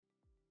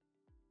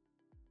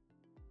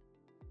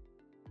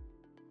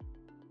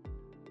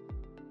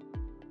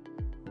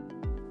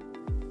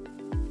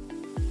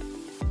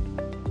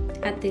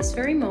At this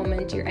very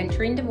moment, you're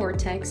entering the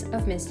vortex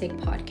of Mistake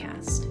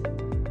Podcast.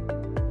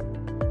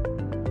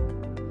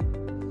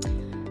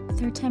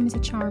 Third time is a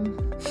charm.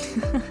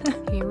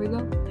 Here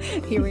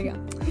we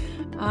go.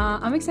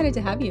 I'm excited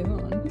to have you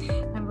on.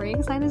 I'm very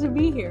excited to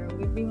be here.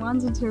 We've been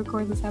wanting to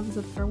record this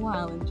episode for a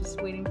while and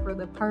just waiting for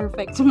the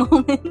perfect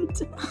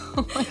moment.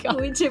 Oh my God.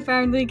 Which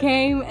apparently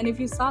came. And if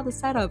you saw the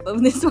setup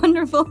of this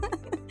wonderful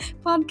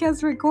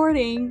podcast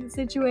recording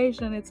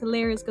situation, it's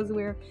hilarious because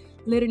we're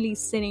literally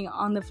sitting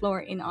on the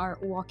floor in our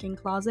walk-in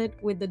closet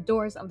with the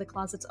doors of the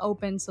closets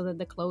open so that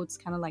the clothes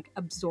kind of like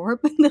absorb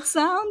the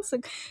sounds,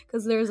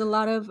 because there's a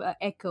lot of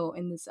echo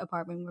in this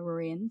apartment where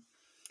we're in.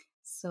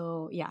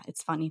 So yeah,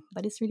 it's funny,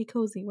 but it's really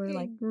cozy. We're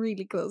like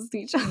really close to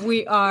each other.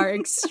 We are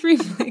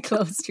extremely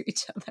close to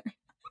each other,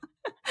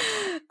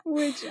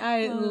 which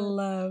I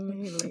love.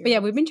 Hilarious. But yeah,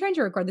 we've been trying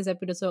to record this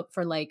episode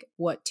for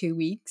 2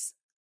 weeks.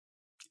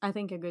 I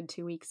think a good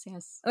 2 weeks,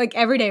 yes. Like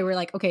every day we're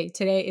like, okay,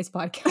 today is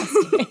podcast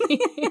day.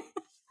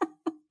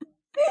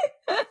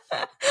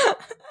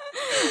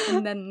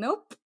 And then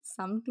nope,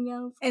 something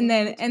else. and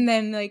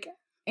then like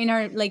in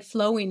our like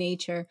flowy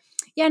nature,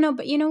 yeah, no,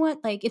 but you know what,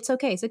 like it's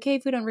okay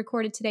if we don't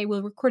record it today,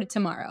 we'll record it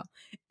tomorrow,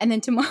 and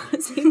then tomorrow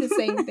say the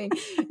same thing.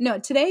 No,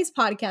 today's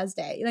podcast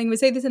day, like we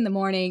say this in the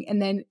morning,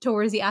 and then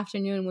towards the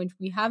afternoon when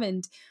we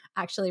haven't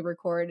actually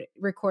recorded,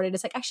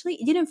 it's like, actually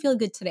it didn't feel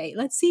good today,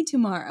 let's see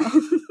tomorrow.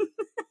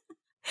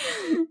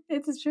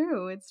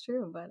 It's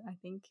true, but I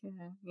think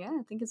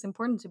I think it's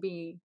important to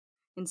be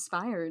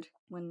inspired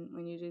when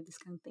you do these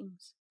kind of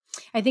things.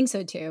 I think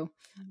so too.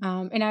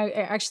 And I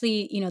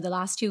actually, the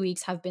last 2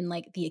 weeks have been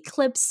like the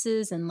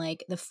eclipses and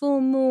like the full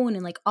moon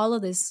and like all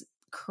of this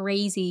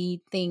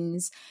crazy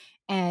things.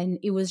 And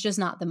it was just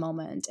not the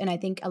moment. And I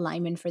think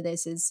alignment for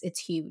this it's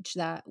huge,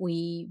 that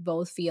we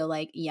both feel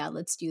like, yeah,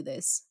 let's do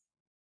this.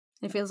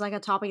 It feels like a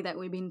topic that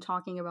we've been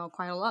talking about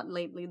quite a lot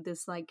lately,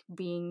 this like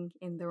being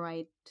in the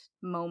right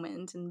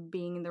moment and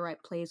being in the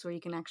right place where you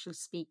can actually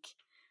speak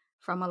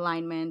from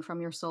alignment, from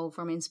your soul,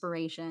 from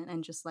inspiration,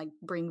 and just like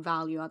bring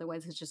value.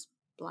 Otherwise it's just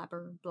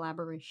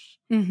blabberish.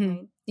 Mm-hmm.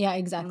 Right? Yeah,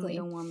 exactly.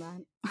 And we don't want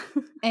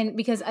that. And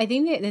because I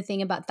think the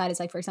thing about that is,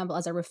 like, for example,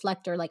 as a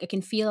reflector, like I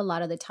can feel a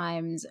lot of the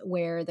times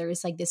where there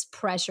is like this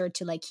pressure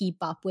to like keep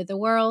up with the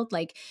world.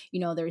 Like,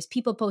 there's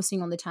people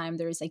posting all the time.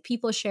 There's like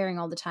people sharing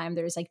all the time.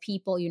 There's like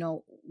people,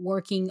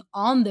 working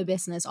on the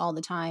business all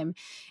the time.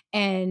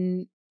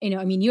 And,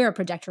 I mean, you're a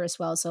projector as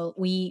well. So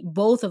we,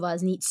 both of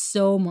us, need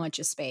so much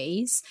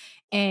space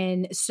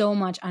and so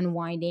much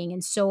unwinding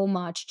and so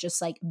much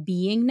just like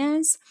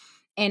beingness.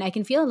 And I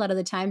can feel a lot of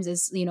the times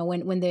is,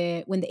 when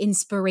the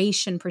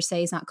inspiration per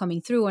se is not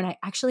coming through. And I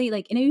actually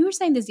like, and you were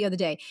saying this the other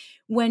day,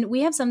 when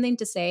we have something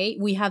to say,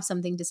 we have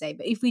something to say.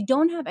 But if we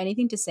don't have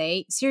anything to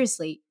say,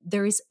 seriously,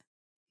 there is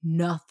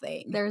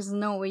nothing. There's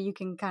no way you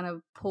can kind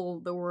of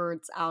pull the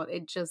words out.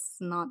 It's just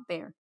not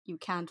there. You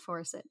can't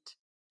force it.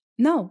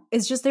 No,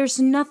 it's just there's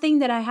nothing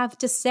that I have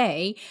to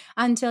say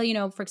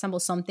until, for example,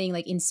 something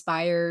like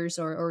inspires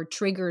or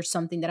triggers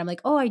something that I'm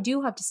like, oh, I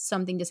do have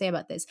something to say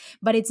about this.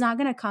 But it's not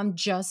going to come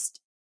just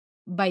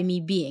by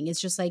me being.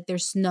 It's just like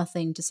there's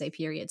nothing to say,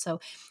 period. So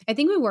I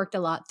think we worked a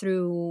lot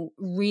through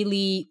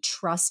really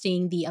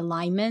trusting the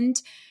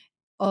alignment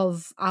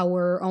of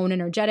our own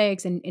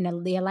energetics and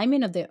the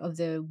alignment of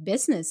the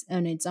business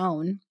on its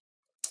own.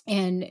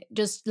 And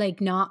just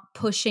like not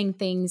pushing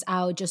things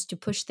out just to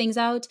push things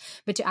out,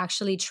 but to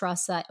actually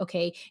trust that,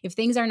 okay, if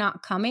things are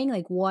not coming,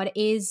 like what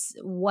is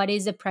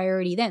a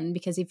priority then?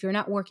 Because if you're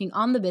not working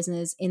on the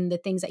business in the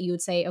things that you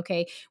would say,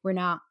 okay, we're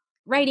not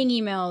writing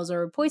emails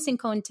or posting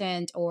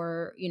content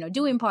or,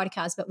 doing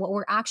podcasts, but what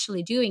we're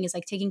actually doing is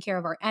like taking care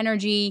of our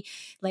energy,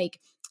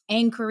 like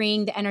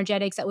anchoring the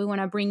energetics that we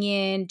want to bring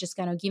in, just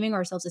kind of giving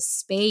ourselves a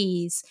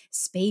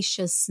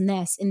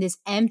spaciousness in this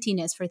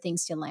emptiness for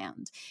things to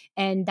land.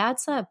 And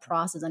that's a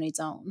process on its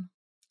own.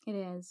 It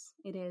is,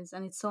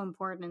 and it's so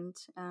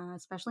important,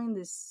 especially in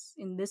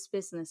this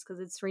business,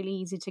 because it's really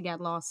easy to get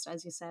lost,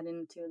 as you said,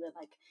 into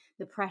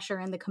the pressure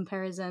and the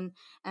comparison.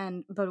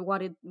 But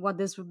what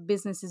this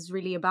business is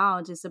really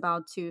about is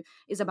about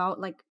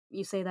like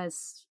you say,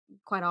 that's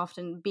quite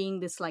often being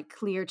this like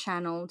clear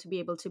channel to be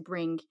able to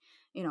bring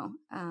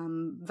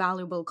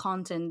valuable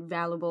content,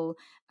 valuable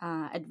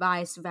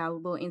advice,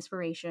 valuable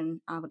inspiration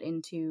out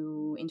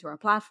into our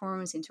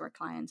platforms, into our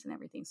clients and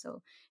everything.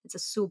 So it's a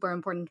super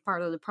important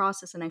part of the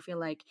process, and I feel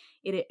like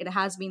it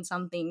has been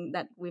something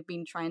that we've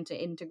been trying to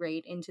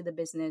integrate into the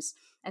business.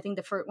 I think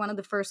one of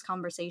the first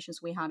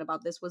conversations we had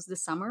about this was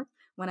this summer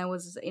when I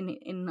was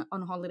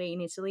on holiday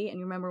in Italy, and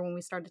you remember when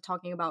we started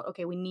talking about,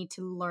 okay, we need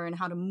to learn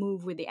how to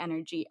move with the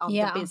energy of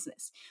the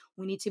business.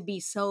 We need to be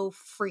so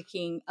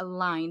freaking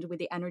aligned with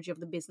the energy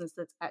of the business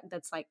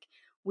that's like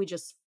we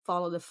just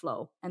follow the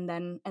flow, and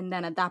then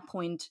at that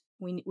point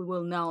we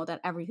will know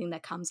that everything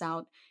that comes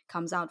out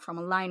from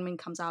alignment,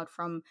 comes out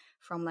from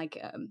like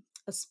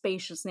a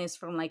spaciousness,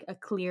 from like a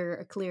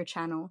clear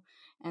channel,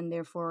 and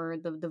therefore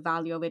the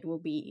value of it will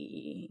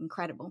be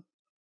incredible.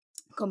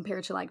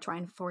 compared to like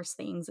trying to force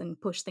things and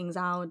push things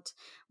out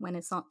when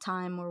it's not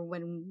time or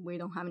when we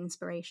don't have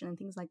inspiration and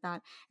things like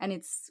that. And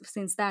it's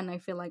since then I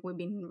feel like we've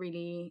been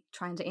really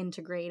trying to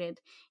integrate it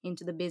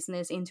into the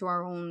business, into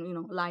our own, you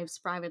know, lives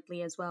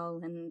privately as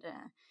well. And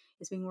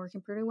it's been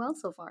working pretty well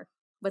so far,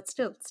 but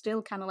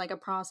still kind of like a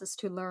process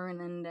to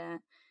learn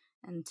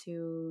and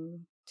to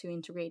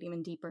integrate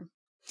even deeper.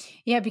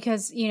 Yeah,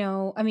 because, you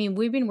know, I mean,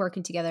 we've been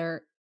working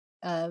together,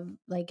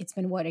 like it's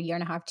been what, a year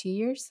and a half, 2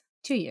 years?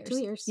 2 years.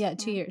 2 years, Yeah,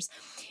 2 years.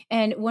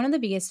 And one of the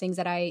biggest things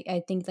that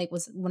I think like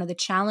was one of the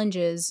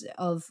challenges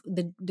of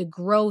the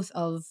growth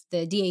of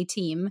the DA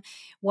team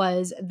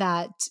was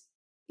that,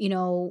 you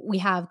know, we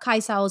have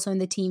Kaisa also in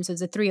the team. So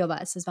it's the three of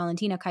us, it's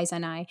Valentina, Kaisa,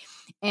 and I.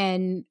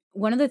 And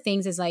one of the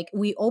things is like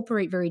we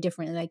operate very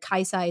differently. Like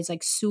Kaisa is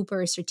like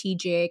super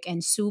strategic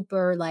and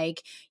super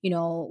like, you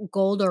know,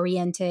 goal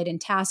oriented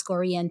and task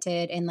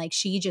oriented. And like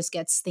she just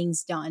gets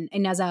things done.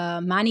 And as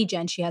a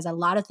manager, she has a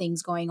lot of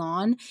things going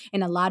on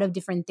and a lot of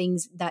different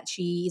things that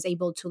she is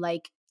able to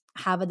like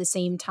have at the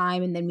same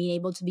time, and then being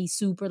able to be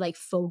super like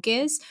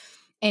focused.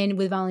 And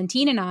with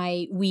Valentine and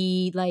I,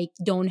 we like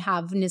don't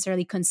have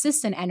necessarily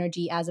consistent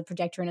energy as a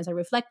projector and as a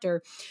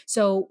reflector.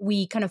 So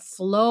we kind of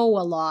flow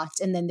a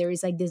lot. And then there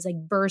is like this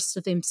like bursts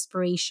of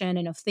inspiration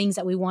and of things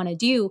that we want to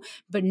do,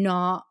 but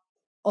not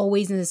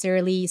always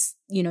necessarily,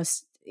 you know,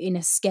 in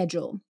a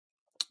schedule.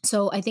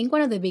 So I think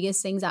one of the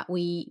biggest things that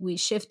we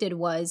shifted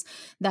was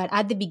that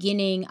at the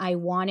beginning, I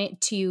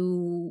wanted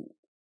to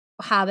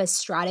have a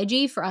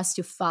strategy for us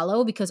to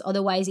follow, because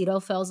otherwise it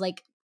felt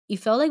like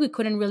we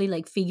couldn't really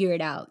like figure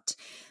it out.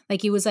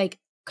 Like it was like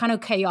kind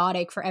of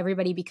chaotic for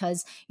everybody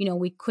because, you know,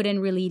 we couldn't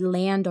really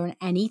land on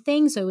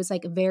anything. So it was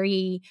like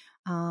very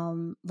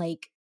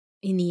like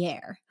in the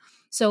air.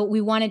 So we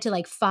wanted to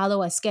like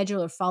follow a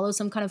schedule or follow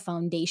some kind of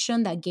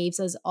foundation that gave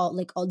us all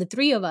the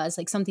three of us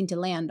like something to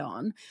land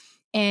on.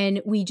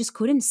 And we just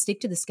couldn't stick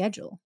to the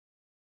schedule.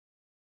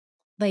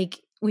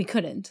 Like we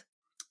couldn't.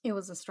 It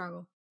was a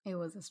struggle. It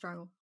was a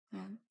struggle.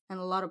 Yeah. And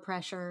a lot of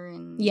pressure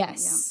and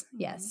yes.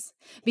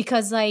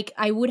 Because like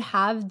I would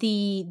have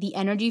the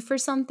energy for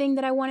something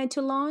that I wanted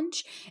to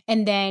launch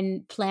and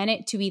then plan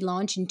it to be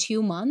launched in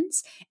 2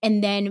 months,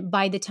 and then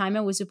by the time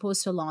I was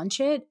supposed to launch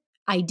it,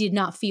 I did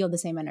not feel the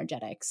same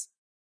energetics.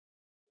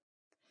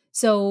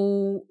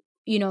 So,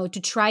 you know, to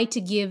try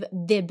to give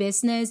the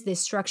business the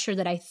structure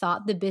that I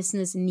thought the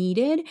business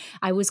needed,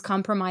 I was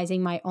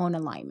compromising my own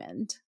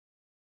alignment.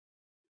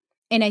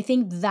 And I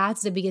think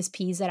that's the biggest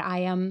piece that I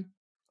am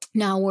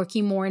now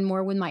working more and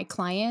more with my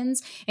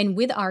clients and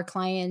with our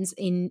clients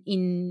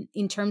in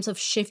terms of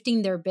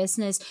shifting their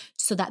business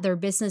so that their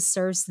business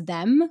serves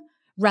them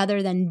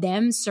rather than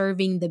them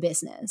serving the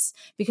business.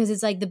 Because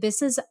it's like the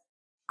business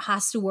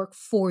has to work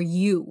for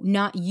you,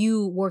 not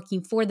you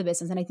working for the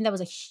business. And I think that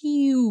was a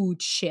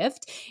huge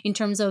shift in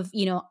terms of,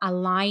 you know,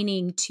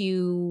 aligning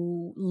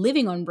to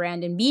living on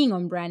brand and being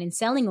on brand and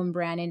selling on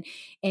brand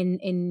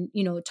and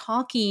you know,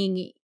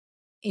 talking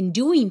in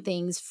doing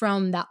things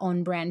from that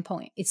on brand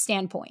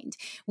standpoint,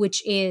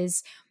 which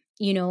is,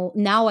 you know,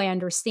 now I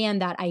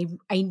understand that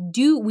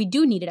we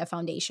do needed a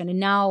foundation. And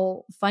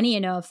now, funny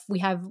enough, we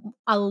have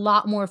a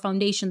lot more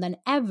foundation than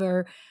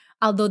ever,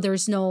 although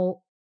there's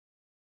no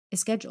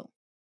schedule.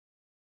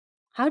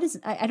 How does,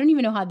 I don't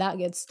even know how that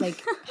gets,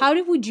 like,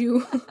 would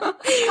you,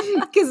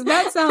 because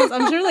that sounds,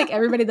 I'm sure like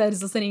everybody that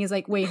is listening is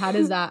like, wait, how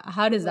does that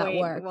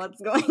work?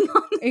 What's going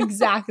on?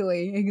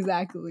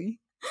 Exactly.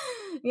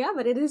 Yeah,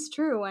 but it is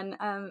true. And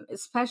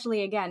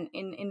especially again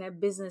in a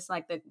business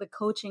like the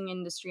coaching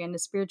industry and the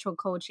spiritual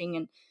coaching,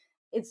 and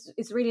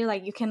it's really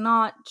like you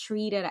cannot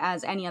treat it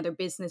as any other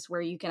business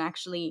where you can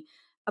actually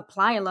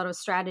apply a lot of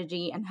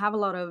strategy and have a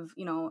lot of,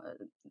 you know,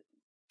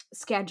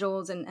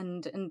 schedules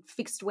and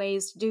fixed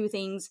ways to do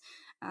things.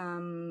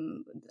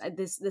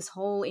 This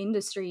whole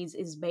industry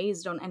is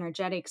based on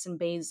energetics and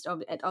based on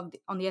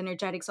the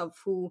energetics of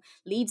who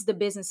leads the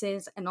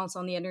businesses, and also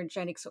on the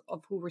energetics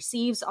of who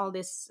receives all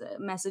this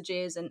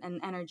messages and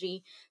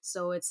energy.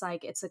 So it's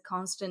like it's a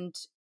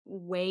constant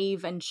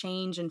wave and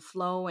change and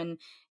flow, and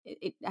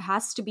it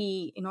has to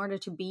be, in order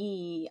to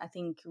be, I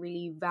think,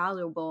 really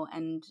valuable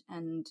and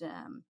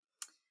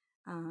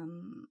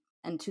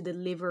to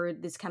deliver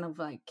this kind of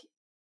like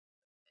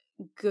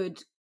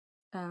good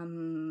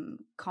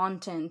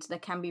content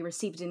that can be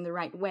received in the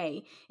right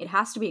way, it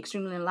has to be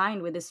extremely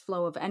aligned with this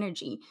flow of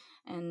energy.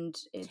 And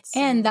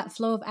that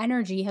flow of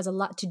energy has a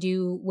lot to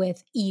do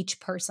with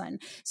each person.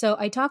 So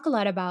I talk a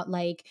lot about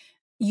like,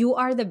 you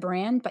are the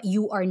brand, but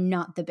you are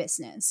not the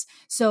business.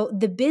 So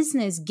the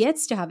business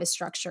gets to have a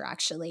structure,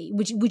 actually,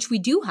 which we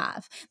do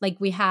have. Like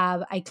we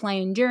have a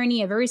client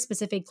journey, a very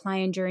specific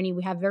client journey.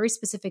 We have very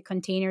specific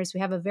containers.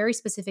 We have a very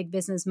specific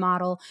business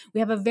model. We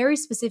have a very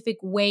specific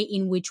way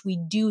in which we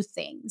do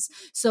things.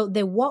 So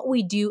the what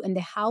we do and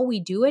the how we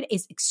do it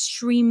is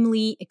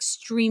extremely,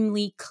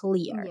 extremely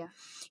clear. Yeah.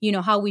 You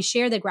know, how we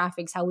share the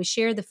graphics, how we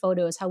share the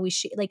photos, how we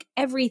like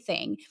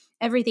everything.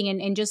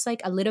 And just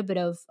like a little bit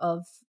of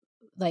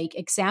like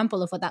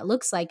example of what that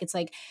looks like. It's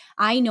like,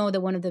 I know that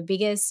one of the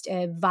biggest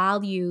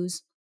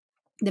values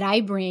that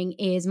I bring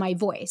is my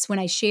voice, when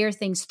I share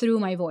things through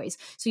my voice.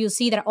 So you'll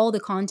see that all the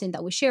content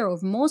that we share, or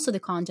most of the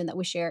content that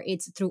we share,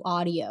 it's through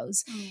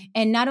audios.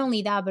 And not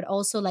only that, but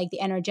also like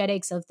the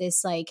energetics of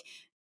this like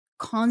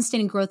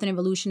constant growth and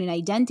evolution and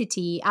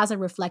identity as a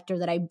reflector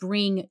that I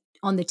bring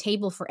on the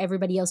table for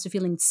everybody else to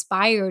feel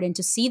inspired and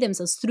to see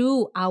themselves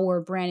through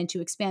our brand and to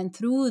expand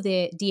through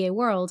the DA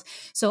world.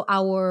 So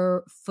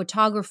our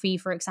photography,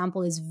 for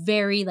example, is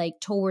very like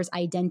towards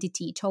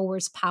identity,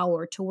 towards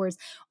power, towards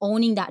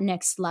owning that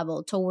next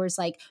level, towards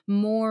like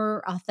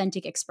more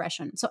authentic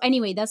expression. So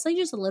anyway, that's like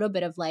just a little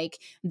bit of like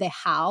the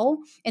how.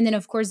 And then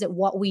of course that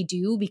what we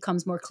do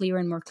becomes more clear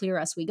and more clear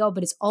as we go.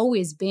 But it's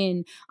always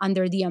been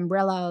under the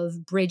umbrella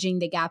of bridging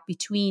the gap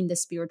between the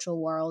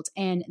spiritual world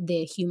and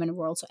the human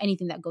world. So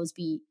anything that goes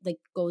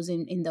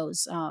in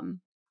those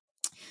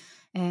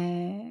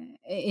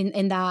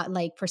in that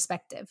like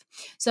perspective.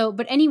 So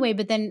but anyway,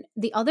 but then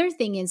the other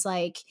thing is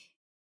like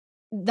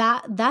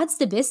that's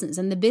the business,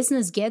 and the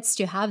business gets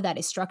to have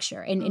that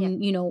structure,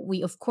 and you know,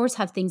 we of course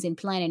have things in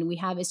plan, and we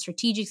have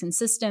strategics and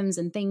systems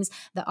and things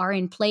that are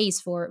in place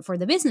for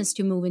the business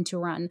to move into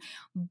run.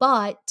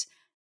 But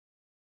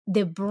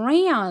the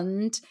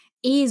brand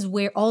is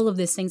where all of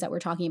these things that we're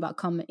talking about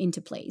come into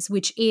place,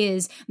 which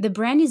is the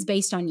brand is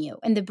based on you,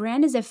 and the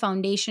brand is a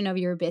foundation of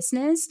your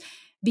business,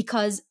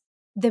 because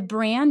the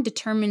brand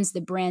determines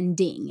the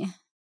branding.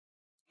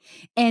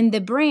 And the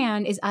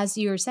brand is, as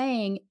you're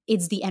saying,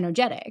 it's the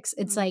energetics.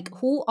 It's like,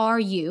 who are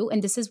you?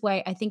 And this is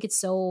why I think it's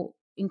so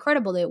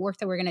incredible, the work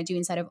that we're going to do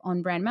inside of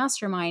On Brand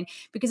Mastermind,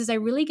 because as I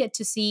really get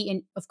to see,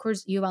 and of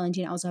course you,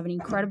 Valentina, also have an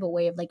incredible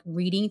way of like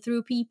reading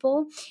through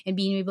people and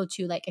being able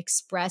to like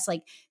express,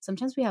 like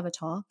sometimes we have a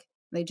talk,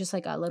 like just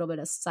like a little bit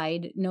of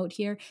side note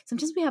here.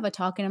 Sometimes we have a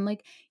talk and I'm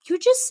like, you're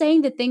just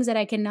saying the things that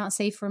I cannot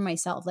say for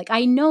myself. Like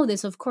I know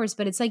this, of course,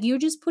 but it's like you're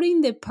just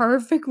putting the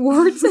perfect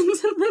words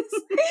into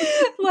this.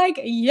 Like,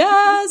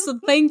 yes,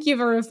 thank you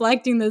for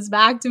reflecting this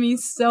back to me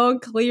so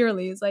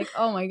clearly. It's like,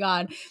 oh my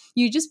God,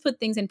 you just put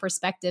things in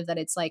perspective that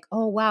it's like,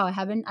 oh wow, I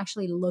haven't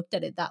actually looked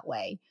at it that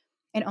way.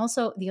 And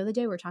also the other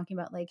day we were talking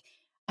about like,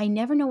 I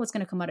never know what's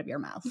going to come out of your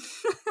mouth.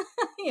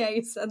 Yeah,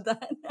 you said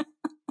that.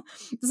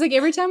 It's like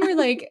every time we're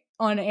like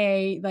on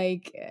a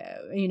like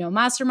you know,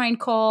 mastermind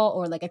call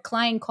or like a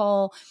client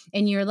call,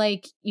 and you're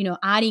like, you know,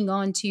 adding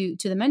on to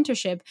the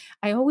mentorship,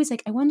 I always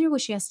like, I wonder what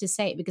she has to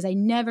say, because I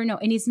never know,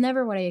 and it's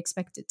never what I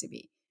expect it to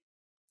be.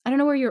 I don't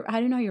know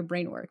how your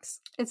brain works.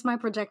 It's my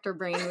projector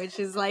brain, which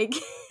is like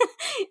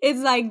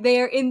it's like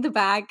they're in the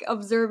back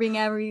observing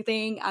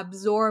everything,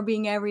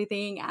 absorbing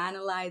everything,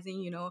 analyzing,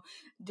 you know,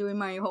 doing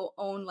my whole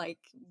own like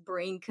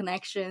brain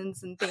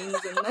connections and things,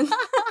 and then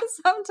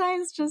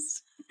sometimes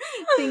just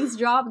things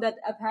drop that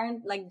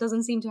apparently like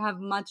doesn't seem to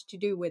have much to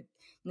do with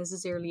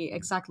necessarily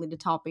exactly the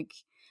topic,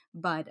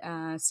 but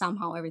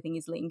somehow everything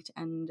is linked,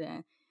 and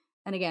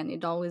again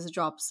it always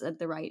drops at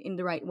the right in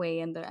the right way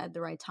and at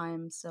the right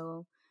time.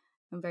 So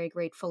I'm very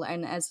grateful,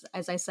 and as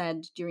I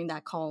said during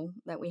that call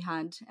that we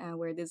had,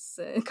 where this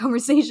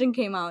conversation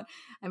came out,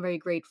 I'm very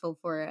grateful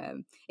for.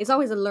 It's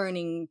always a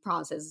learning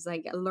process. It's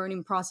like a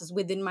learning process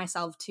within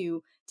myself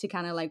to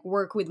kind of like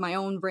work with my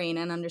own brain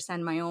and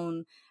understand my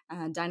own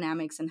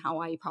dynamics and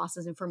how I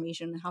process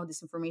information and how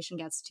this information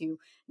gets to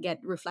get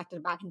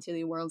reflected back into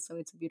the world. So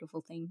it's a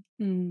beautiful thing.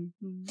 And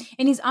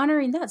he's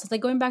honoring that. So it's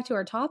like going back to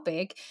our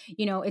topic,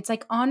 you know, it's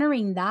like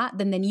honoring that,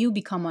 then you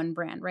become on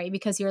brand, right?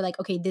 Because you're like,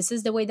 okay, this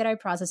is the way that I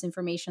process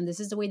information. This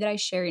is the way that I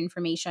share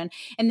information.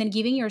 And then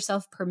giving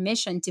yourself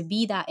permission to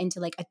be that and to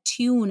like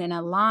attune and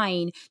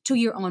align to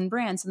your own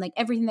brands. And like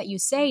everything that you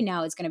say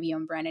now is going to be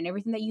on brand, and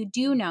everything that you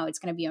do now, it's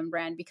going to be on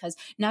brand, because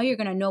now you're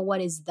going to know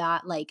what is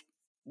that like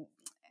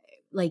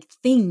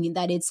thing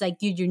that it's like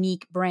your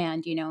unique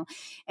brand, you know.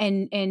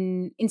 And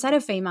inside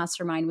of Fame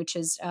Mastermind, which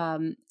is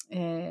the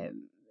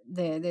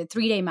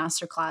 3-day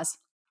masterclass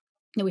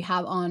that we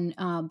have on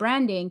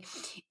branding,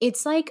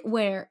 it's like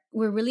where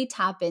we're really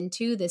tap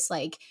into this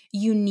like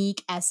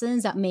unique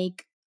essence that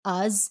make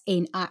us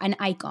an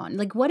icon.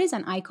 Like, what is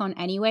an icon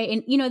anyway?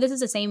 And you know, this is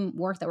the same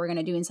work that we're going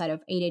to do inside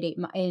of 888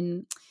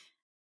 in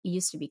it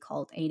used to be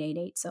called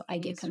 888, so I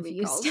get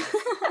confused.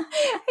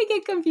 I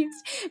get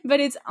confused.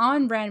 But it's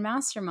On Brand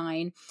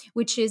Mastermind,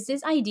 which is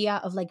this idea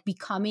of like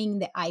becoming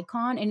the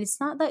icon. And it's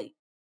not that,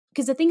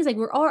 because the thing is like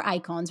we're all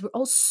icons, we're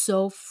all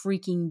so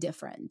freaking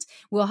different.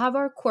 We all have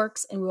our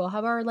quirks, and we all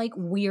have our like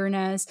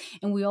weirdness,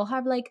 and we all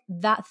have like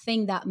that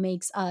thing that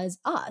makes us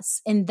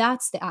us, and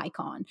that's the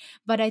icon.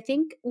 But I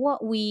think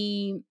what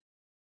we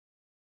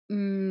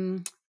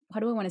how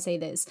do I want to say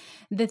this?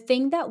 The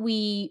thing that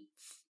we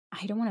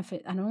I don't want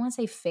to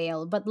say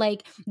fail, but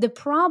like the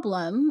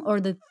problem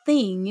or the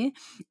thing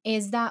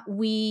is that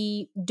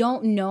we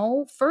don't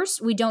know,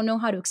 first, we don't know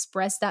how to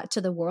express that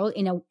to the world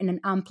in an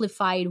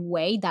amplified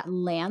way that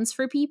lands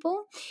for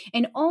people.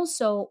 And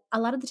also a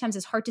lot of the times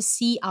it's hard to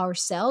see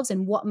ourselves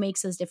and what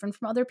makes us different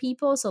from other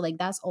people. So like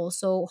that's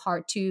also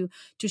hard to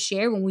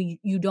share when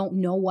you don't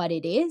know what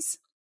it is.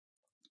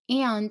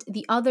 And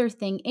the other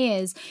thing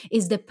is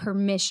the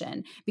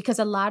permission, because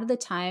a lot of the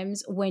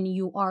times when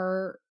you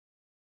are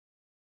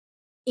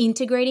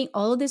integrating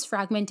all of these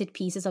fragmented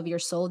pieces of your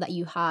soul that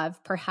you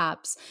have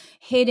perhaps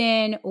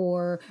hidden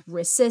or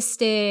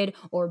resisted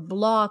or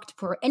blocked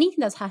for anything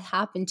that has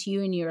happened to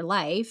you in your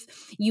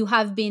life. You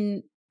have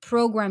been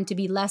programmed to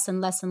be less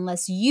and less and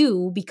less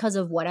you because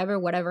of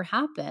whatever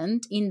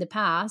happened in the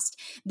past.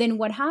 Then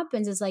what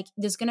happens is like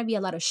there's going to be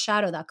a lot of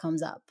shadow that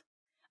comes up,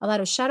 a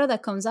lot of shadow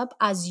that comes up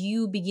as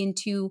you begin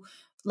to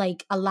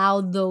like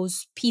allow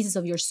those pieces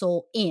of your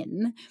soul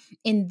in.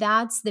 And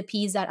that's the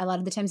piece that a lot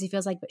of the times it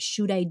feels like, but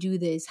should I do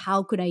this?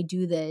 How could I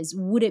do this?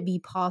 Would it be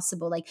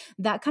possible? Like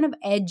that kind of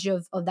edge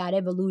of that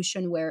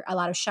evolution where a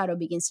lot of shadow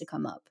begins to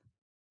come up.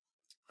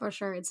 For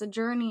sure, it's a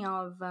journey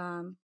of,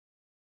 and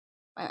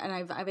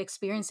I've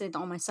experienced it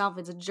on myself.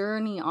 It's a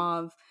journey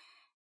of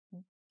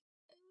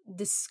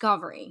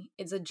discovery.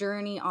 It's a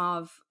journey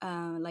of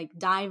like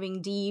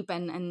diving deep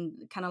and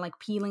kind of like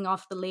peeling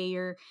off the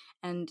layer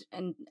and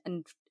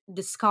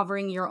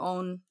discovering your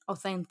own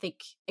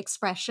authentic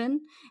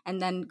expression,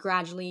 and then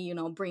gradually, you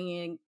know,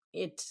 bringing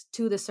it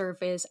to the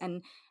surface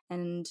and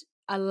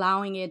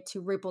allowing it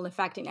to ripple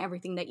effect in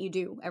everything that you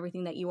do,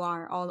 everything that you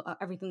are, all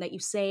everything that you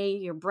say,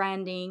 your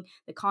branding,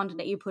 the content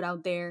that you put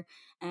out there.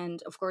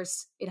 And of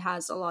course it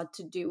has a lot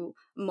to do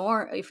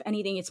more, if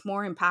anything it's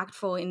more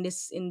impactful in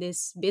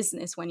this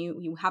business when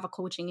you have a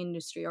coaching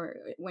industry, or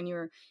when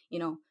you're, you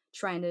know,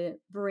 trying to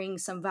bring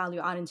some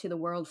value out into the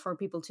world for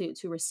people to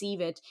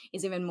receive it,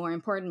 is even more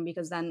important,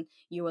 because then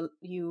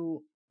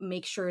you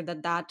make sure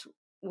that that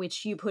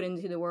which you put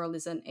into the world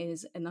is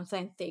an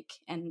authentic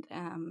and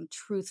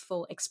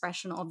truthful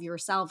expression of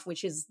yourself,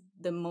 which is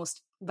the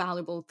most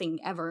valuable thing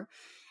ever.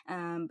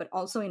 But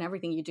also in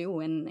everything you do,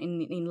 and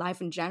in life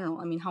in general.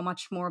 I mean, how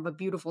much more of a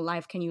beautiful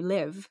life can you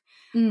live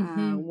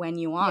when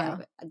you Yeah.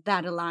 are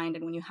that aligned,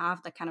 and when you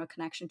have that kind of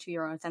connection to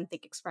your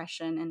authentic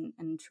expression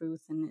and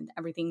truth, and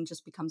everything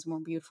just becomes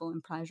more beautiful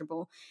and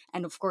pleasurable.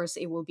 And of course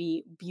it will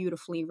be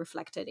beautifully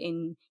reflected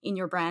in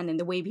your brand, and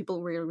the way people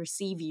will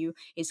receive you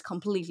is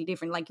completely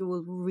different. Like you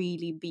will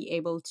really be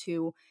able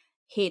to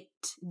hit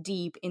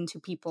deep into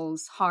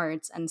people's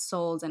hearts and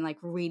souls, and like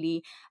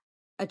really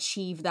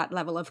achieve that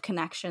level of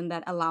connection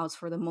that allows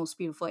for the most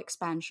beautiful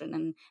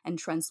expansion and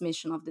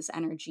transmission of this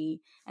energy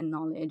and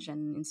knowledge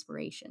and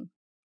inspiration.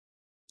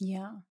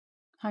 Yeah,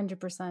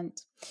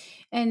 100%.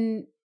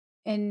 And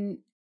and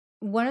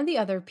one of the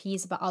other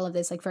piece about all of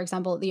this, like for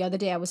example, the other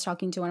day I was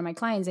talking to one of my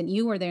clients, and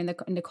you were there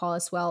in the call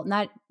as well,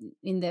 not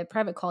in the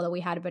private call that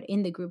we had, but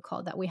in the group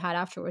call that we had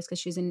afterwards, because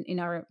she's in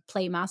our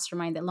play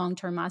mastermind, that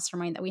long-term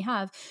mastermind that we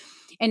have.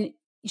 And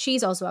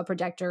she's also a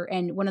projector.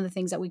 And one of the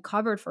things that we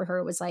covered for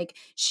her was like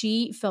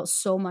she felt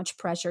so much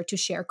pressure to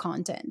share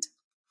content.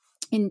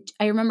 And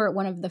I remember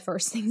one of the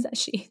first things that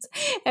she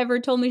ever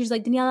told me, she's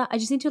like, Daniela, I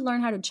just need to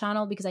learn how to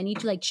channel, because I need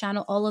to like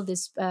channel all of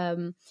this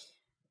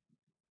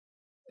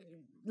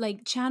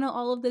like channel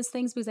all of these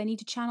things, because I need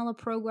to channel a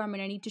program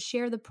and I need to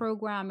share the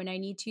program and I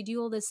need to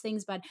do all these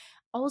things. But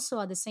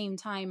also at the same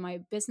time, my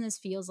business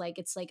feels like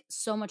it's like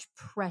so much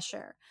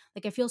pressure.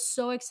 Like I feel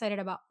so excited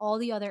about all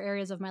the other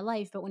areas of my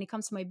life, but when it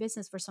comes to my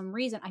business, for some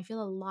reason, I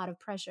feel a lot of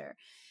pressure.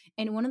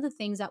 And one of the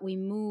things that we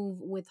move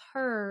with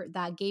her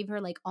that gave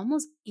her like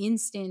almost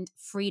instant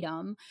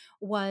freedom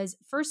was,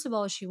 first of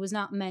all, she was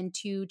not meant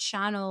to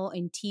channel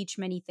and teach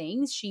many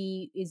things.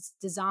 She is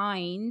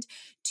designed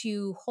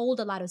to hold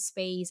a lot of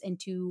space and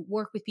to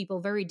work with people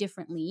very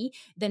differently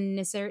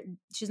than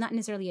she's not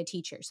necessarily a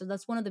teacher. So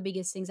that's one of the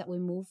biggest things that we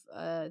move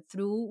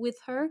through with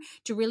her,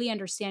 to really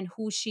understand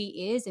who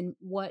she is and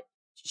what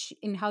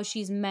and how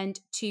she's meant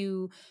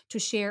to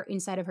share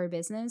inside of her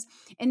business.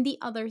 And the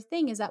other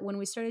thing is that when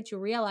we started to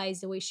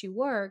realize the way she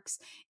works,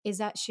 is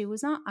that she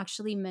was not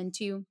actually meant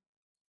to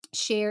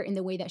share in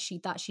the way that she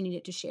thought she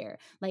needed to share,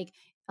 like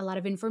a lot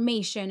of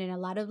information and a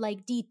lot of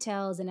like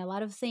details and a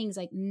lot of things,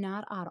 like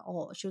not at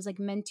all. She was like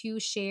meant to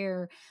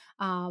share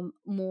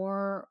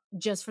more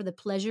just for the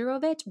pleasure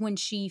of it, when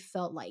she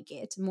felt like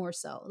it, more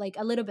so, like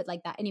a little bit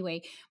like that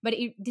anyway. But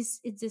this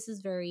is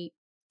very,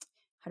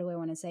 how do I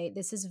want to say it?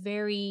 This is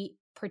very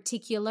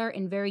particular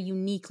and very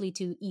uniquely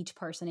to each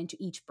person and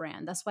to each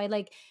brand. That's why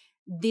like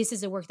this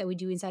is the work that we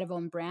do inside of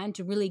own brand,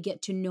 to really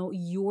get to know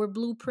your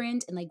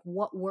blueprint and like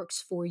what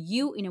works for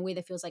you in a way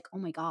that feels like, oh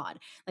my God,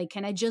 like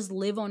can I just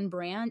live on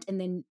brand and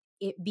then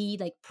it be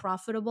like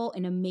profitable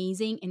and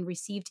amazing and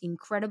received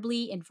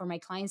incredibly, and for my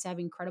clients to have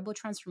incredible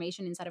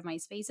transformation inside of my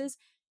spaces?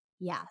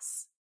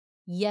 Yes.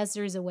 Yes,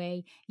 there's a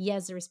way.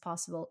 Yes, there is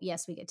possible.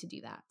 Yes, we get to do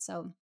that.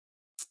 So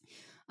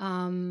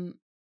um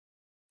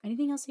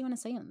anything else you want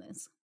to say on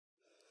this?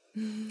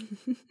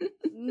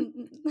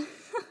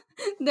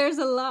 There's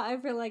a lot. I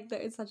feel like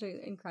that it's such an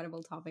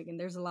incredible topic, and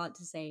there's a lot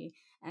to say.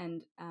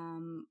 And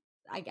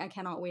I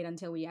cannot wait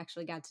until we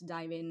actually get to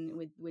dive in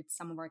with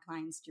some of our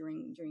clients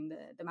during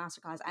the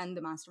masterclass and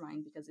the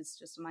mastermind, because it's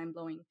just a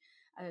mind-blowing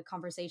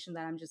conversation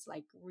that I'm just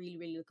like really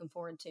really looking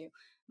forward to.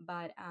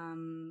 But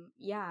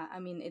yeah, I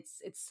mean,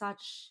 it's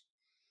such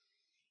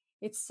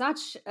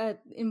an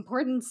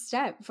important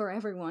step for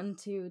everyone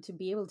to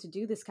be able to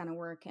do this kind of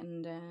work,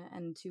 and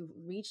to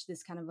reach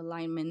this kind of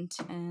alignment.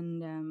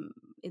 And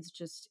it's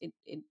just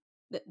it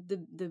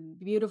the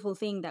beautiful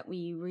thing that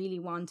we really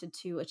wanted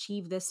to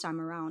achieve this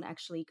time around,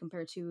 actually,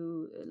 compared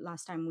to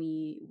last time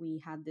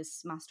we had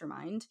this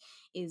mastermind,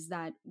 is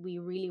that we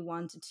really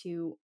wanted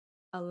to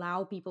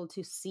allow people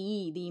to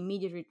see the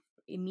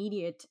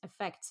immediate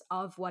effects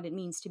of what it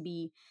means to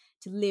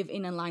live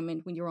in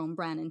alignment with your own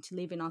brand, and to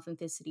live in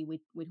authenticity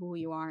with who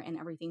you are, and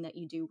everything that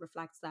you do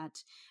reflects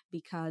that.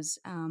 Because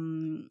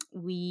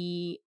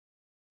we,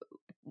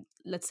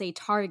 let's say,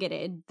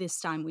 targeted this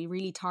time, we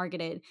really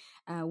targeted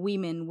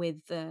women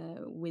with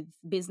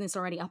business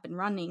already up and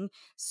running,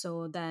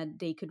 so that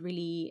they could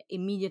really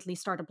immediately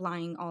start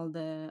applying all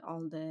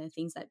the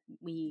things that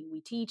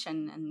we teach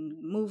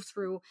and move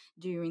through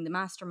during the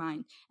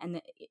mastermind. And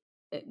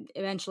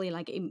eventually,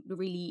 like,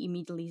 really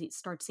immediately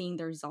start seeing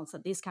the results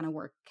that this kind of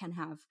work can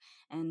have,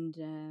 and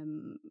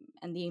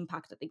the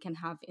impact that it can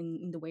have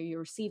in the way you're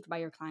received by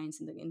your clients,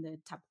 in the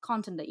type of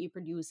content that you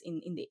produce,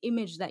 in the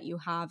image that you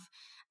have,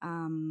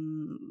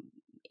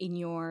 in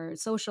your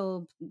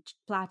social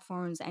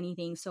platforms,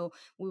 anything. So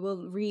we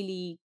will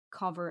really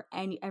cover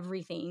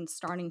everything,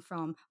 starting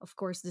from, of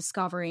course,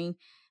 discovering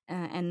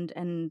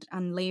and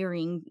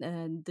layering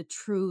the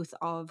truth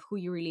of who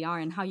you really are,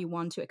 and how you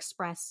want to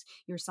express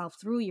yourself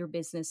through your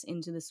business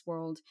into this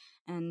world.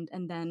 And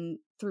then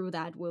through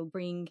that, we'll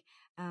bring,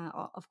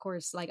 of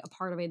course, like, a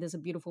part of it is a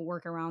beautiful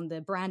work around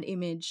the brand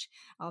image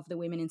of the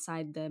women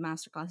inside the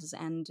masterclasses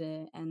and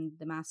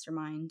the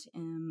mastermind.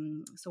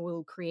 So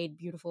we'll create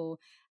beautiful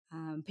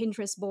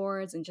Pinterest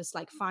boards, and just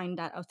like find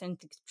that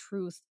authentic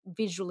truth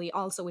visually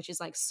also, which is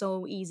like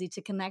so easy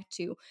to connect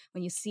to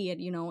when you see it,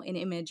 in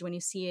image, when you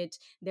see it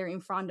there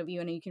in front of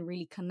you, and you can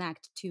really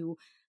connect to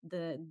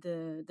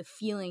the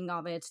feeling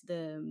of it,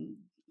 the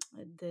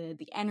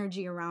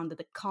energy around it,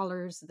 the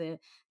colors, the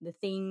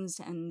things.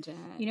 And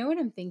You know what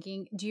I'm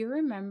thinking? Do you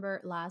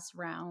remember last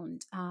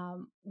round?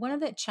 One of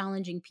the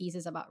challenging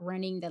pieces about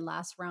running the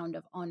last round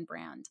of On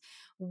Brand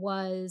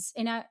was,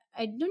 and I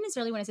don't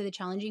necessarily want to say the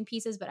challenging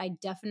pieces, but I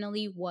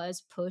definitely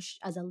was pushed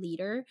as a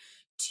leader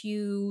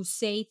to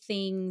say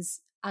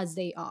things as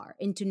they are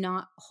and to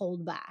not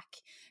hold back.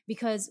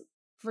 Because,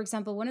 for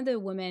example, one of the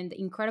women, the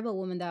incredible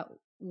woman that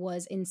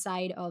was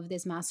inside of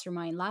this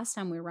mastermind last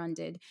time we run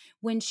it,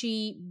 when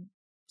she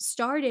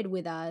started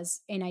with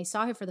us and I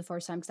saw her for the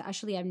first time, because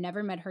actually I've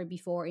never met her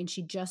before and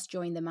she just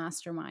joined the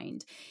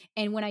mastermind.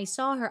 And when I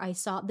saw her, I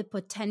saw the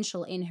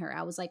potential in her.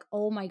 I was like,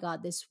 oh my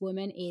God, this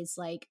woman is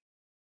like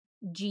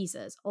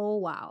Jesus. Oh,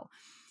 wow.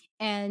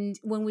 And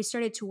when we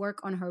started to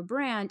work on her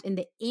brand and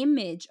the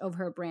image of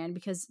her brand,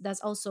 because that's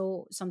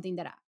also something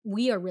that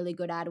we are really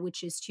good at,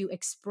 which is to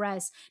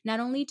express, not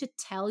only to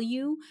tell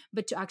you,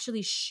 but to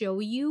actually show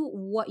you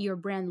what your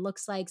brand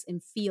looks like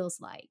and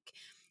feels like.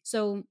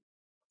 So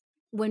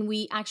when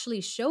we actually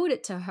showed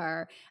it to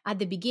her at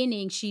the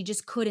beginning, she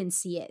just couldn't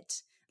see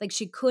it. Like,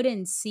 she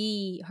couldn't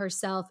see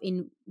herself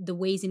in the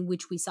ways in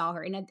which we saw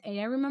her. And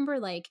I remember,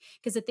 like,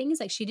 because the thing is,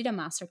 like, she did a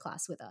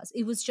masterclass with us.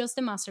 It was just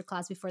a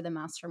masterclass before the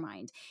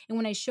mastermind. And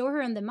when I showed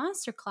her in the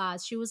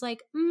masterclass, she was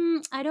like,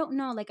 I don't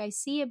know. Like, I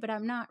see it, but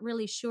I'm not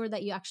really sure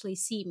that you actually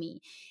see me.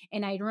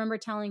 And I remember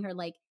telling her,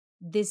 like,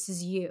 this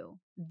is you.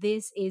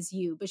 This is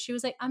you. But she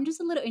was like, I'm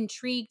just a little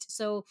intrigued.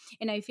 So,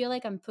 and I feel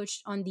like I'm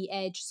pushed on the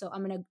edge. So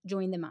I'm going to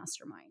join the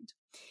mastermind.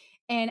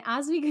 And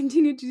as we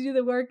continued to do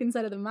the work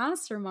inside of the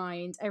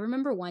mastermind, I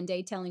remember one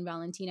day telling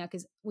Valentina,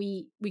 because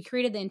we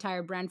created the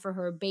entire brand for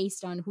her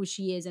based on who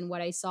she is and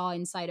what I saw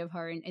inside of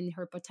her and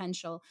her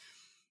potential.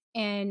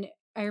 And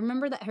I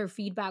remember that her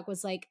feedback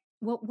was like,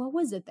 what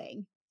was the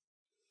thing?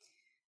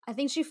 I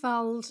think she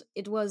felt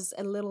it was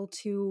a little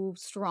too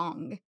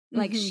strong.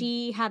 Like,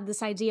 she had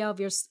this idea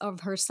of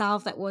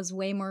herself that was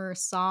way more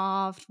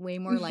soft, way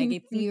more like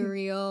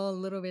ethereal, a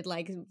little bit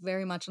like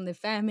very much on the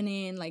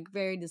feminine, like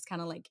very this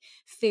kind of like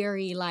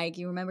fairy. Like,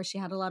 you remember she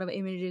had a lot of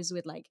images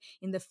with like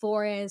in the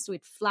forest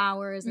with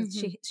flowers, and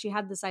she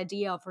had this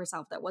idea of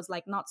herself that was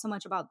like not so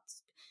much about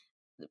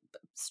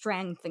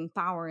strength and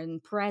power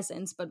and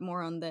presence, but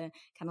more on the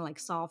kind of like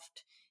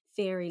soft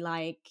fairy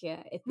like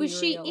ethereal. Which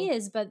she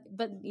is, but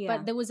Yeah.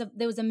 but there was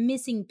a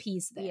missing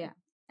piece there. Yeah,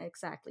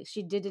 exactly.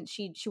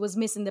 She was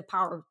missing the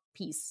power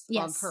piece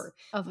Yes, of her,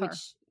 her.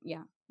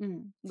 yeah,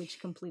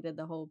 which completed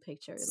the whole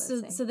picture. Let's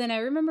So, say. so then I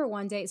remember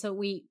one day,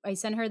 I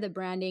sent her the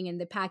branding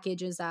and the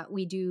packages that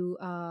we do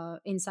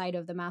inside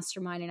of the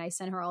mastermind, and I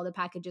sent her all the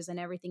packages and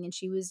everything. And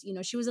she was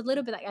a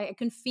little bit like, I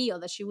can feel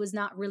that she was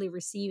not really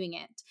receiving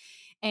it.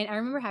 And I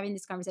remember having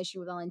this conversation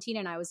with Valentina,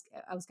 and I was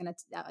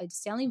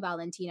telling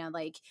Valentina,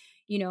 like,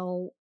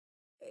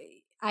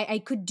 I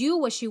could do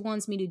what she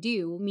wants me to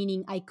do,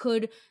 meaning I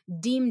could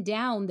dim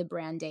down the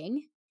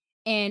branding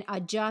and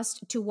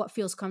adjust to what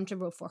feels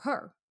comfortable for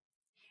her.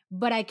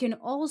 But I can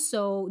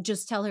also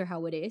just tell her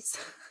how it is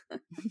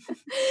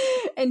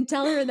and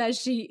tell her that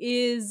she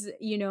is,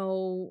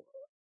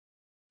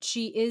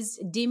 she is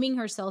dimming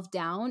herself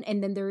down.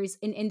 And then there is,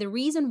 and the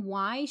reason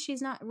why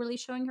she's not really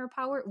showing her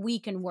power, we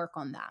can work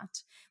on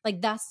that.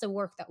 Like, that's the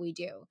work that we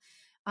do.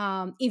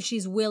 If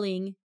she's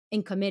willing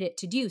and committed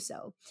to do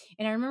so.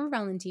 And I remember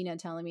Valentina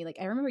telling me, like,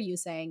 I remember you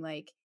saying,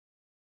 like,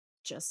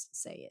 just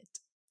say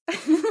it.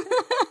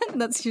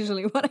 That's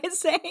usually what I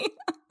say.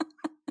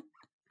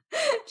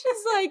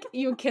 She's like,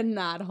 you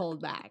cannot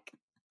hold back.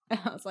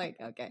 I was like,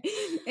 okay.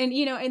 And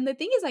and the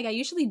thing is, like, I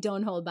usually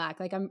don't hold back.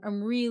 Like,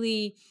 I'm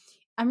really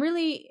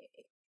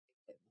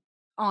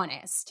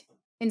honest,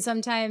 and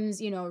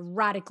sometimes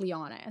radically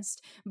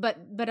honest, but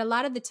a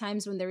lot of the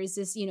times when there is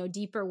this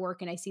deeper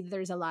work and I see that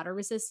there's a lot of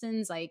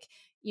resistance, like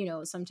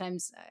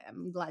sometimes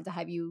I'm glad to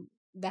have you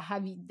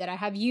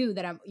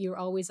that you're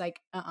always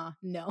like,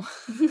 no.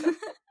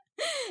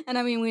 And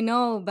I mean, we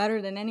know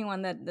better than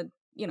anyone that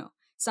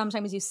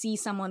sometimes you see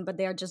someone but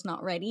they're just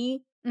not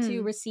ready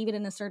to receive it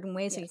in a certain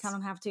way, so you Yes. kind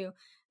of have to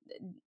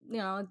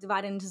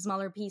divide it into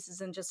smaller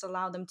pieces and just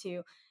allow them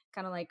to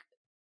kind of like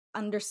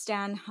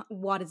understand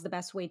what is the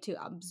best way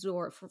to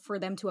absorb for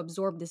them to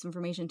absorb this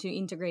information, to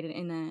integrate it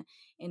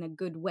in a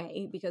good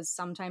way, because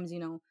sometimes you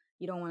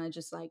don't want to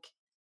just like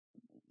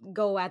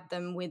go at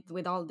them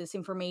with all this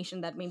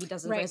information that maybe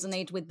doesn't Right.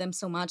 resonate with them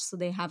so much, so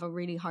they have a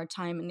really hard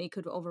time and it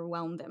could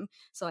overwhelm them.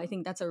 So I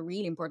think that's a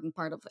really important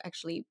part of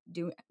actually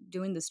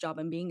doing this job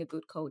and being a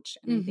good coach.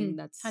 And I think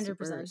that's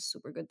 100%.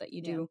 super good that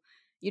you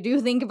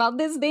do think about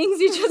these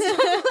things. You just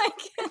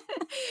like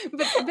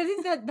but I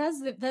think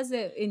that's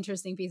the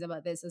interesting piece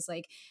about this is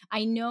like,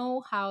 I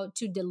know how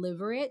to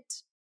deliver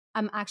it.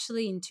 I'm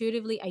actually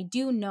intuitively, I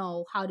do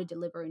know how to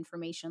deliver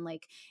information.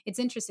 Like, it's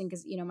interesting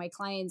because my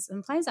clients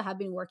that have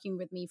been working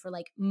with me for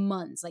like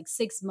months, like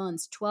 6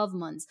 months, 12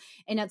 months,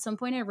 and at some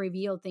point I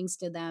revealed things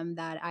to them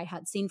that I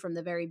had seen from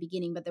the very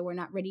beginning, but they were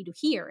not ready to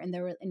hear. And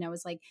I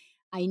was like,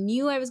 I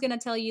knew I was going to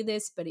tell you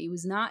this, but it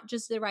was not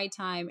just the right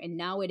time, and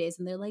now it is.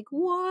 And they're like,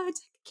 what?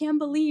 I can't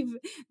believe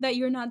that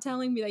you're not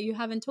telling me, that you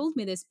haven't told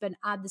me this. But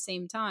at the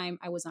same time,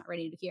 I was not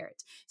ready to hear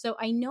it. So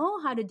I know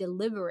how to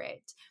deliver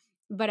it.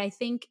 But I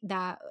think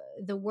that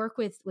the work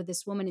with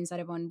this woman inside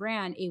of On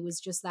Brand, it was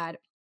just that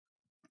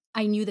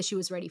I knew that she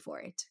was ready for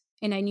it.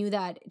 And I knew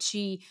that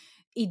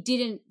it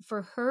didn't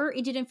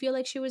feel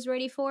like she was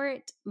ready for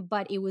it,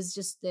 but it was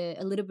just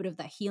a little bit of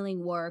that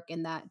healing work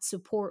and that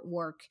support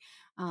work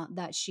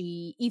that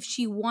if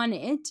she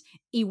wanted,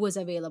 it was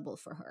available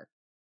for her.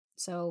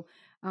 So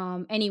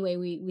anyway,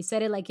 we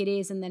said it like it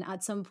is. And then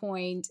at some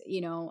point,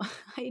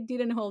 I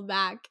didn't hold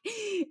back.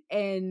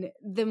 And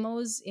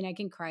I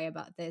can cry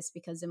about this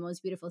because the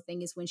most beautiful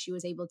thing is when she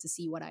was able to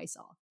see what I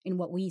saw and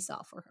what we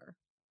saw for her.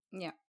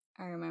 Yeah,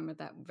 I remember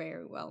that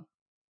very well.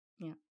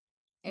 Yeah.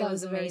 That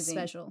was very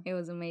special. It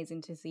was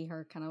amazing to see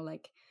her kind of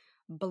like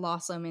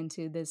blossom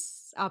into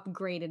this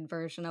upgraded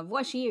version of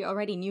what she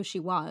already knew she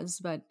was,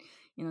 but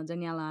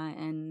Daniela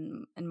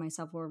and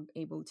myself were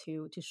able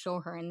to show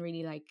her and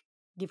really like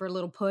give her a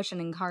little push and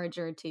encourage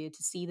her to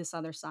see this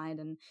other side.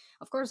 And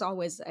of course,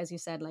 always, as you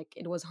said, like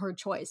it was her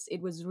choice.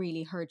 It was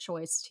really her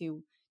choice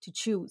to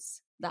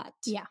choose that,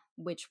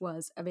 which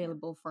was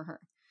available for her.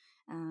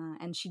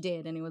 And she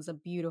did, and it was a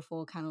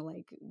beautiful kind of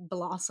like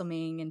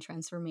blossoming and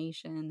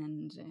transformation,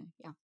 and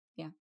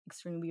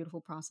extremely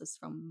beautiful process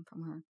from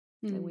her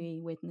that we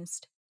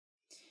witnessed.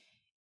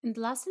 And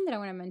the last thing that I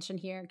want to mention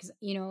here, because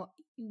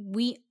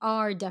we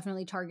are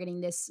definitely targeting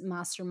this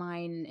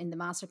mastermind in the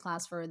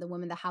masterclass for the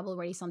women that have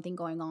already something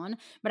going on,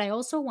 but I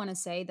also want to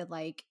say that,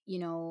 like,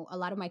 a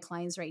lot of my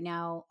clients right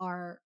now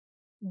are,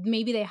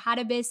 maybe they had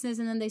a business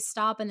and then they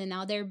stop and then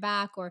now they're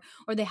back, or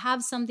they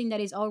have something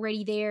that is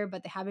already there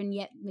but they haven't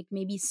yet like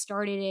maybe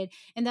started it.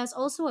 And that's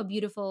also a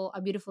beautiful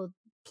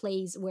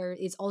place where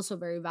it's also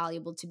very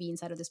valuable to be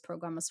inside of this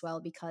program as well,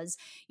 because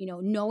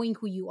knowing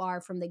who you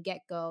are from the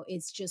get-go,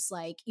 it's just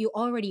like you're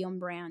already on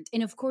brand.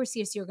 And of course,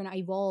 yes, you're going to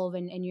evolve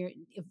and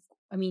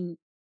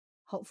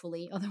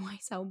hopefully,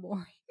 otherwise how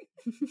boring.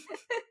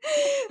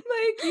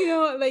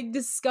 Like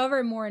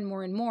discover more and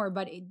more and more.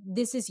 But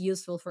this is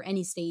useful for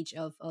any stage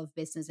of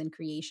business and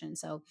creation.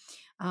 So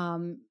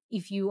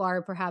if you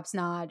are perhaps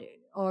not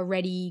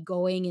already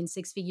going in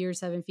 6 figures,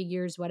 7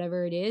 figures,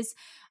 whatever it is,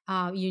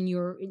 in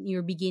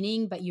your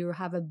beginning, but you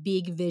have a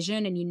big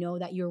vision and you know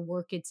that your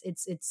work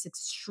it's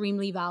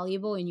extremely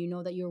valuable, and you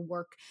know that your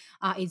work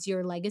is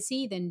your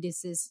legacy, then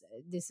this is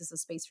a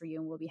space for you,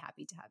 and we'll be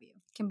happy to have you.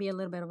 Can be a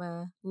little bit of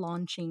a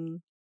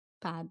launching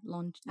pad.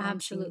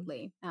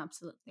 Absolutely.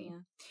 Yeah.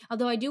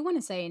 Although I do want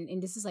to say,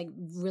 and this is like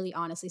really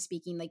honestly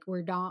speaking, like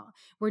we're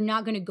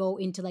not going to go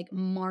into like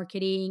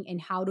marketing and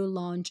how to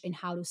launch and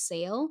how to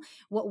sell.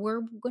 What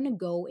we're going to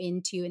go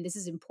into, and this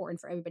is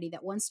important for everybody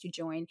that wants to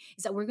join,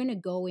 is that we're going to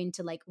go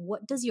into like,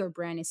 what does your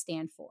brand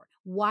stand for?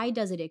 Why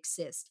does it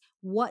exist?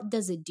 What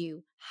does it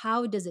do?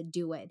 How does it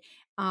do it?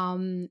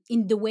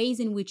 In the ways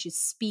in which it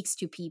speaks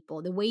to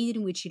people, the way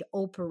in which it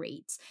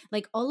operates,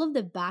 like all of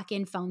the back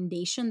end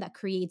foundation that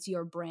creates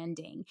your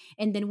branding.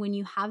 And then when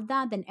you have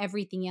that, then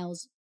everything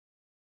else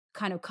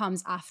kind of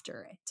comes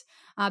after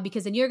it,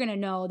 because then you're going to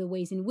know the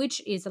ways in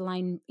which is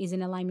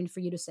in alignment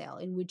for you to sell,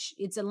 in which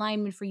it's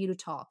alignment for you to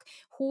talk.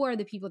 Who are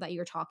the people that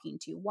you're talking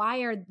to? Why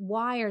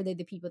are they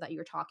the people that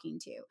you're talking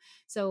to?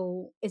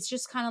 So it's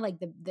just kind of like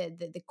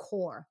the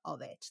core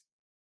of it.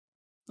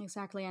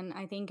 Exactly. And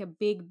I think a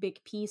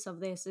big piece of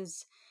this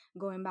is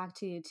going back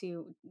to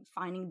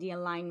finding the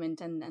alignment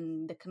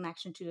and the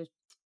connection to the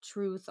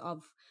truth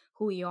of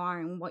who you are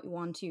and what you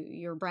want to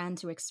your brand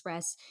to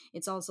express.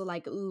 It's also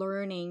like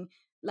learning,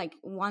 like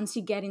once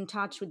you get in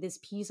touch with this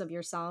piece of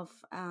yourself,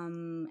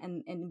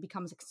 and it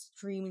becomes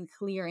extremely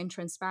clear and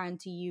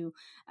transparent to you,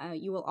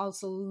 you will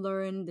also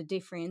learn the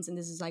difference. And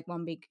this is like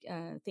one big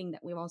thing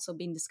that we've also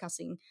been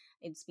discussing.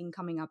 It's been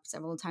coming up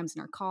several times in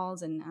our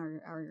calls and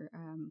our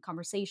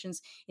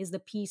conversations, is the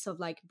piece of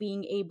like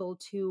being able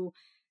to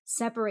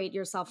separate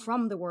yourself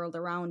from the world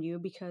around you,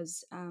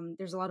 because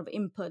there's a lot of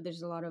input,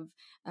 there's a lot of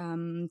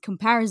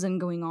comparison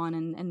going on,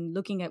 and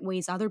looking at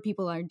ways other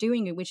people are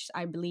doing it, which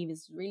I believe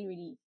is really,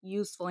 really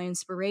useful and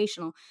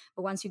inspirational.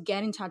 But once you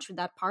get in touch with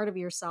that part of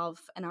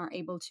yourself and are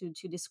able to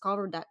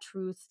discover that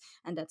truth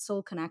and that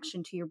soul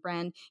connection to your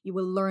brand, you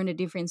will learn the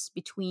difference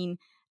between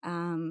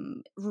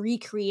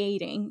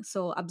recreating,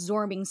 so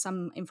absorbing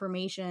some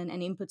information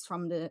and inputs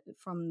from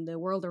the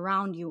world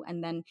around you,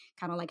 and then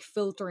kind of like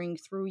filtering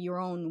through your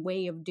own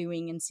way of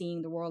doing and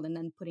seeing the world, and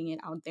then putting it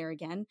out there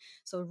again.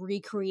 So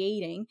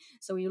recreating,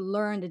 so you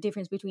learn the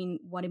difference between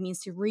what it means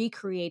to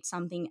recreate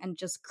something and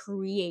just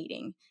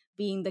creating,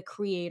 being the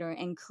creator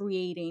and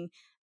creating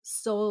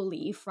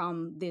solely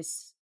from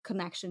this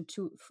connection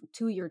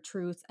to your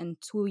truth and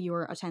to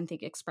your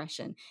authentic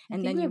expression. I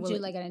And think then we you have to will,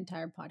 do like an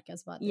entire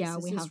podcast about this. yeah,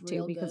 This we is have to,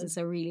 real because good. it's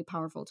a really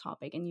powerful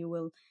topic, and you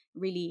will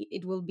really,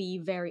 it will be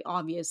very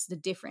obvious the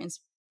difference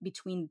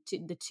between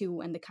the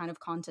two, and the kind of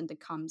content that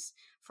comes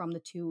from the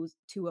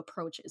two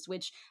approaches,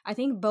 which I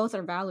think both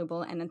are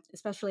valuable. And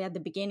especially at the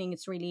beginning,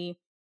 it's really,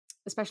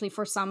 especially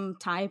for some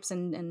types,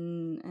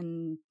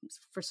 and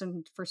for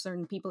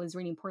certain people, it's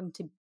really important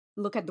to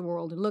look at the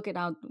world, look at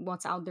out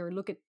what's out there,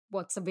 look at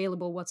what's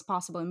available, what's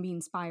possible, and be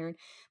inspired.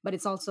 But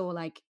it's also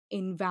like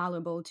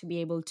invaluable to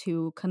be able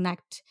to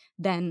connect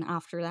then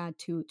after that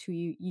to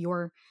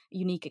your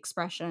unique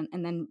expression,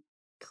 and then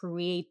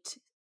create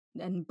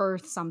and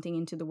birth something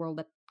into the world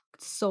that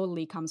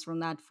solely comes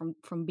from that,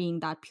 from being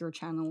that pure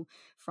channel,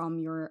 from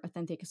your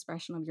authentic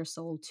expression of your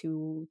soul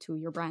to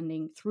your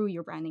branding, through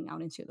your branding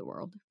out into the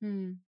world.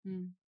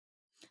 Mm-hmm.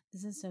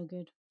 This is so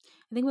good.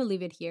 I think we'll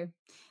leave it here.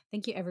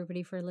 Thank you,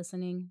 everybody, for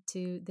listening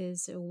to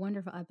this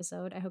wonderful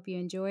episode. I hope you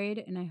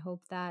enjoyed, and I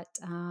hope that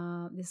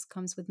this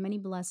comes with many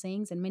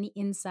blessings and many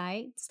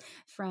insights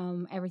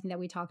from everything that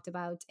we talked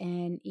about.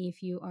 And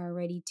if you are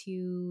ready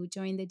to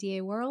join the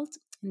DA world,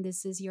 and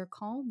this is your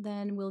call,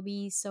 then we'll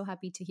be so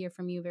happy to hear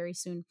from you very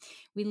soon.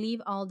 We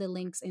leave all the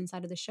links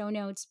inside of the show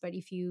notes, but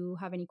if you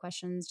have any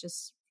questions,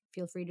 just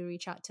feel free to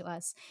reach out to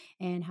us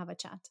and have a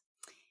chat.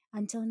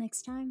 Until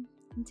next time.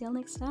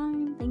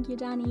 Thank you,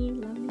 Danny.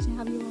 Lovely to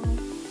have you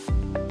all.